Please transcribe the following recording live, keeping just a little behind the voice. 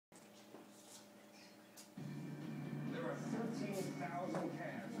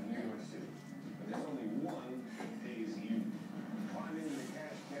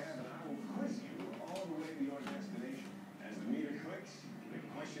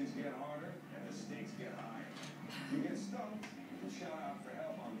stumped, you can shout out for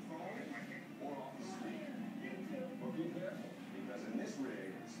help on the phone or off the street. Well, be careful, because in this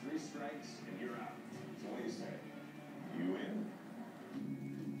rig, it's 3 strikes and you're out. So what do you say? You in?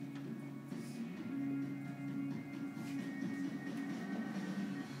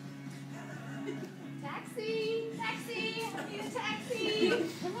 Taxi! Taxi! I need a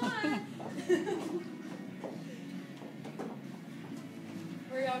taxi! Come on!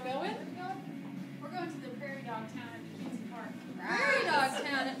 Where y'all going? We're going to the Prairie Dog Town at McKenzie Park. Prairie Dog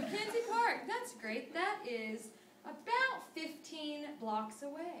Town at McKenzie Park. That's great. That is about 15 blocks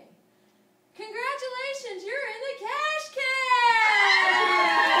away. Congratulations, you're in the cash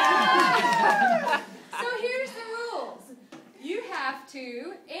cab! So here's the rules. You have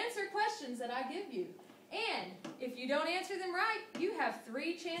to answer questions that I give you. And if you don't answer them right, you have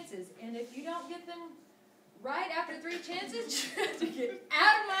 3 chances. And if you don't get them right after 3 chances, you have to get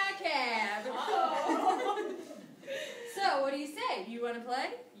out of my cab. Oh. So, what do you say? You want to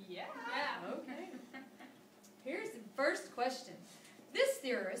play? Yeah. Okay. Here's the first question. This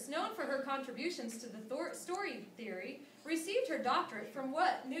theorist, known for her contributions to the story theory, received her doctorate from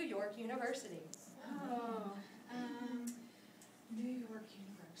what New York University? Oh. New York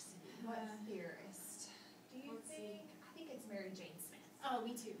University. What theorist? Do you think? I think it's Mary Jane Smith. Oh,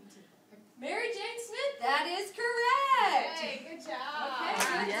 me too. Mary Jane Smith. That is correct. Hey, good job.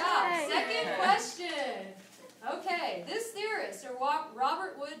 Okay, good job. Second question. Okay, this theorist, or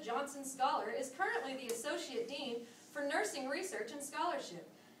Robert Wood Johnson Scholar, is currently the Associate Dean for Nursing Research and Scholarship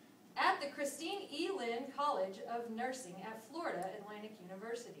at the Christine E. Lynn College of Nursing at Florida Atlantic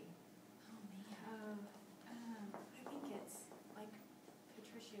University. Oh, man. I think it's like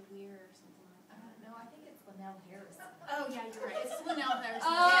Patricia Liehr or something like that. No, I think it's Linnell Harrison. Oh, yeah, you're right. It's Linnell Harrison.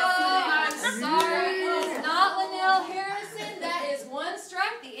 Oh, I'm sorry. It is not Linnell Harrison. That is 1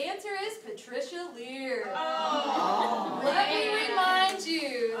 strike. The answer is Patricia Liehr. Oh. Let me remind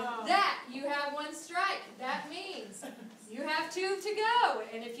you that you have 1 strike. That means you have 2 to go.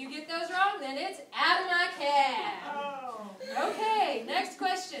 And if you get those wrong, then it's out of my cab. Oh. Okay, next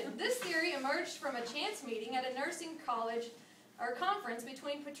question. This theory emerged from a chance meeting at a nursing college or conference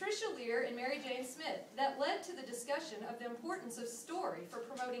between Patricia Liehr and Mary Jane Smith that led to the discussion of the importance of story for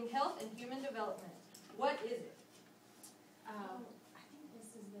promoting health and human development. What is it? I think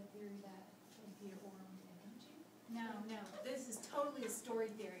this is the theory that Cynthia Orm mentioned. No. This is totally a story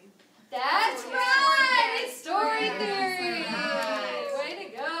theory. That's right! It's story theory! Right. Way to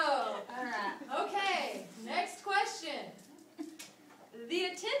go! Alright. Okay, next question. The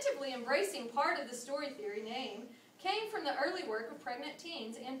attentively embracing part of the story theory name came from the early work of pregnant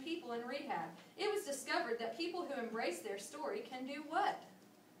teens and people in rehab. It was discovered that people who embrace their story can do what?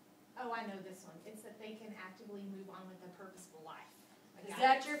 Oh, I know this one. It's that they can actively move on with a purposeful life. Is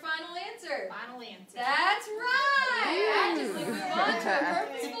that your final answer? Final answer? That's right! Actively move on to a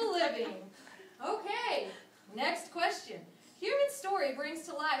purposeful living. Okay, next question. Human story brings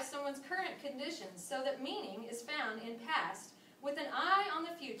to life someone's current conditions so that meaning is found in past with an eye on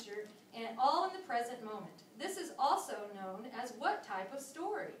the future and all in the present moment. This is also known as what type of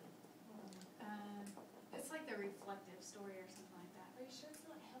story? It's like the reflective story or something like that. Are you sure it's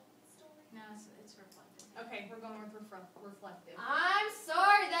not health story? No, it's reflective. Okay, we're going with reflective. I'm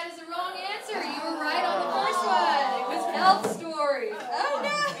sorry, that is the wrong answer. You were right on the first one. It was health story. Oh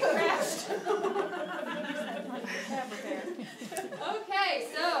no! It crashed. Okay,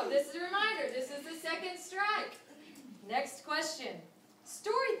 so this is a reminder. This is the 2nd strike. Next question.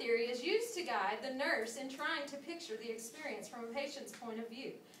 Story theory is used to guide the nurse in trying to picture the experience from a patient's point of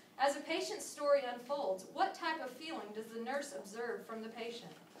view. As a patient's story unfolds, what type of feeling does the nurse observe from the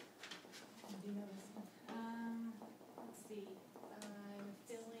patient? Let's see.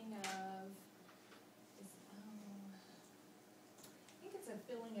 Feeling of. I think it's a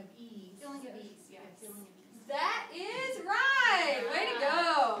feeling of ease. Feeling of ease. Yeah, feeling of ease. That is right. Way to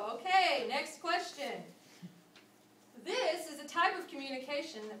go. Okay, next question. This is a type of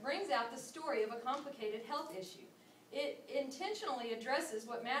communication that brings out the story of a complicated health issue. It intentionally addresses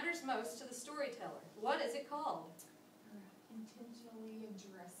what matters most to the storyteller. What is it called? Intentionally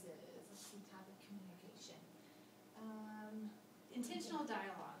addresses. Let's see, type of communication. Intentional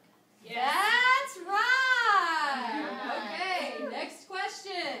dialogue. Yes. That's right. Okay, next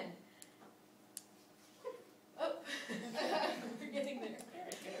question. Oh, we're getting there.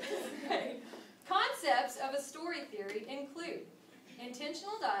 Okay. Concepts of a story theory include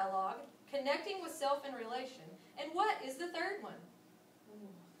intentional dialogue, connecting with self and relation, and what is the 3rd one?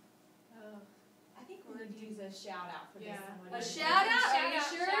 I think we're going to use a shout out for this one. A shout out? Are you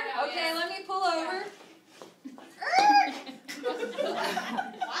sure? Okay, let me pull over.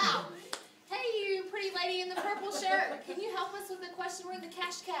 Wow. Hey, you pretty lady lady in the purple shirt, can you help us with the question? We're in the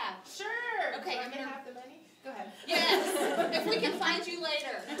cash cab. Sure. Okay, I'm I'm gonna gonna have the money. Go ahead. Yes, if we can find you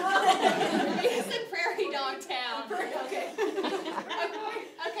later. He's in Prairie Dog Town. Okay.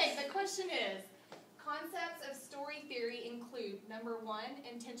 Okay, the question is, concepts of story theory include, number 1,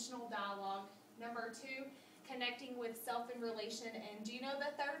 intentional dialogue, number 2, connecting with self and relation, and do you know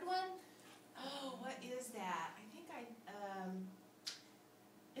the third one? Oh, what is that? I think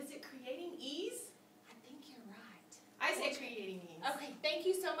is it creating ease? I think you're right. I say creating ease. Okay, thank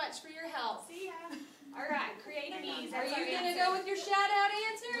you so much for your help. See ya. All right, creating ease. Are That's you our going to answer. go with your shout-out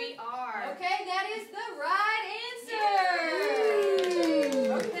answer? We are. Okay, that is the right answer.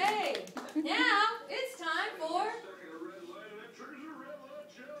 Okay, now it's time for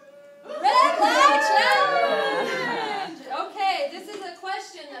Red Light Challenge. Okay, this is a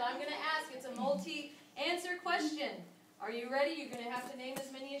question that I'm going to ask. It's a multi-answer question. Are you ready? You're going to have to name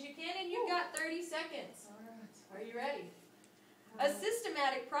as many as you can, and you've got 30 seconds. All right. Are you ready? A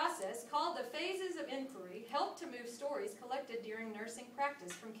systematic process called the phases of inquiry helped to move stories collected during nursing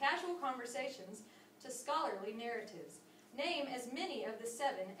practice from casual conversations to scholarly narratives. Name as many of the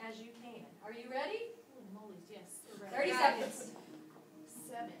 7 as you can. Are you ready? Oh, mollies, yes. 30 seconds.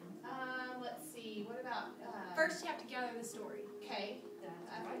 7. Let's see. What about First, you have to gather the story. Okay,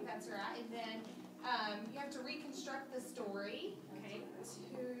 I think that's right. And then you have to reconstruct the story. Okay.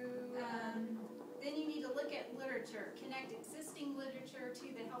 To Then you need to look at literature, connect existing literature to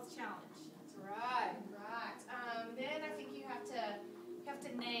the health challenge. That's right. right. Then I think you have to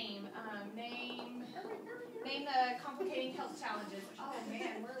name the complicating health challenges. Oh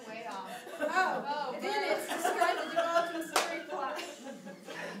man, we're way off. Oh, and then it's describe the developing story plot.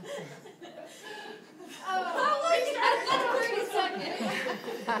 That's 30 seconds.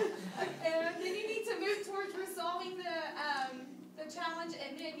 And then you need to move towards resolving the challenge,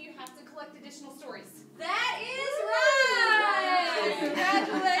 and then you have to collect additional stories. That is right.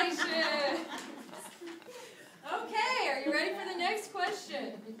 Congratulations. Okay, are you ready for the next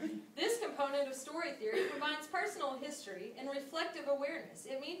question? This component of story theory combines personal history and reflective awareness.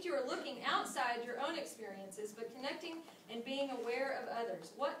 It means you are looking outside your own experiences, but connecting and being aware of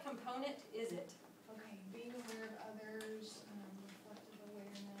others. What component is it? Okay, being aware of others, reflective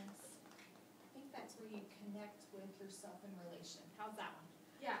awareness. I think that's where you connect with yourself in relation. How's that one?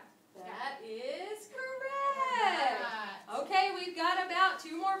 Yeah. That is correct. Right. Okay, we've got about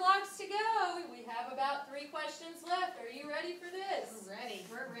 2 more blocks to go. We have about 3 questions left. Are you ready for this? We're ready.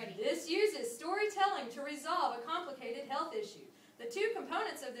 We're ready. This uses storytelling to resolve a complicated health issue. The 2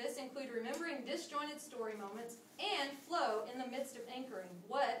 components of this include remembering disjointed story moments and flow in the midst of anchoring.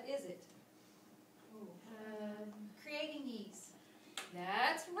 What is it? Creating ease.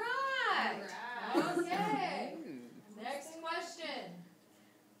 That's right. All right. Okay. Next question.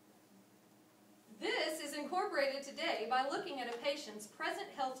 This is incorporated today by looking at a patient's present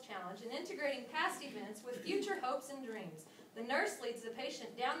health challenge and integrating past events with future hopes and dreams. The nurse leads the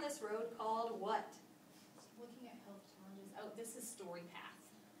patient down this road called what? Looking at health challenges. Oh, this is story path.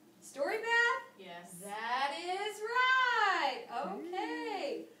 Story path? Yes. That is right.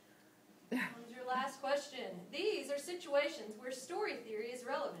 Okay. What's your last question? These are situations where story theory is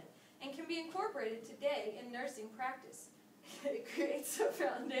relevant and can be incorporated today in nursing practice. It creates a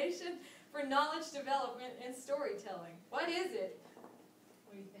foundation for knowledge development and storytelling. What is it?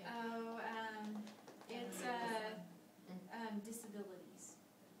 What do you think? Oh, it's disabilities.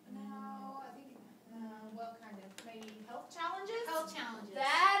 No, I think, well, kind of. Maybe health challenges? Health challenges.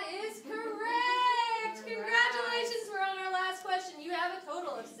 That is correct. Congratulations. We're on our last question. You have a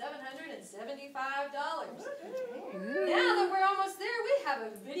total of $775. Now that we're almost there, we have a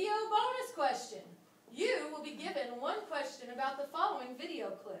video bonus question. You will be given 1 question about the following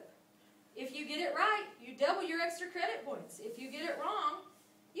video clip. If you get it right, you double your extra credit points. If you get it wrong,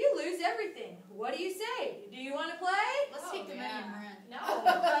 you lose everything. What do you say? Do you want to play? Let's take the money and run. No,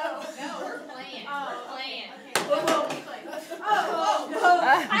 we're playing. We're playing. Oh,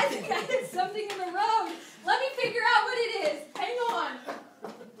 I think I hit something in the road. Let me figure out what it is. Hang on.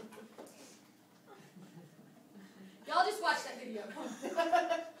 Y'all just watch that video.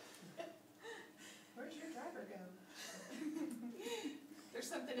 Where'd your driver go? There's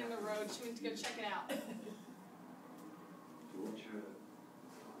something in the road. She went to go check it out. To watch her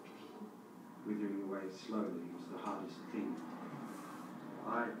withering away slowly was the hardest thing.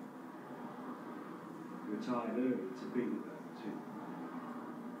 I retired early to be with her, to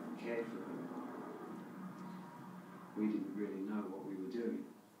care for her. We didn't really know what we were doing.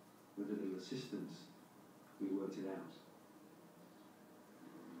 With a little assistance, we worked it out.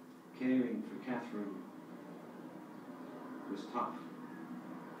 Caring for Catherine was tough,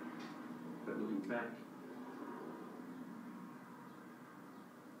 but looking back,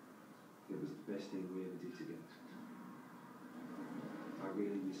 It was the best thing we ever did together. I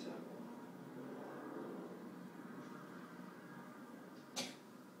really miss her.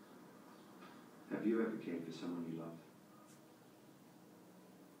 Have you ever cared for someone you love?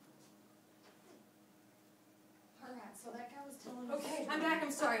 Alright, so that guy was telling us. Okay, I'm back.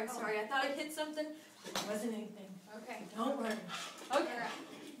 I'm sorry. I thought I'd hit something, but it wasn't anything. Okay. Don't worry. Okay. Alright.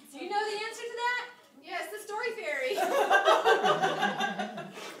 Do you know the answer to that? Yes, the story fairy.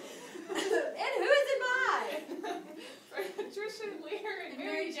 And who is it by? Patricia, Liehr, and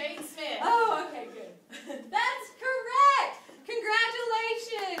Mary Jane Smith. Oh, okay, good. That's correct.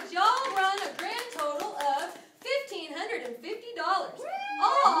 Congratulations. Y'all run a grand total of $1,550.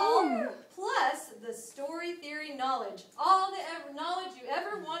 All plus the story theory knowledge. All the knowledge you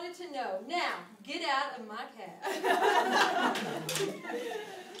ever wanted to know. Now, get out of my cab.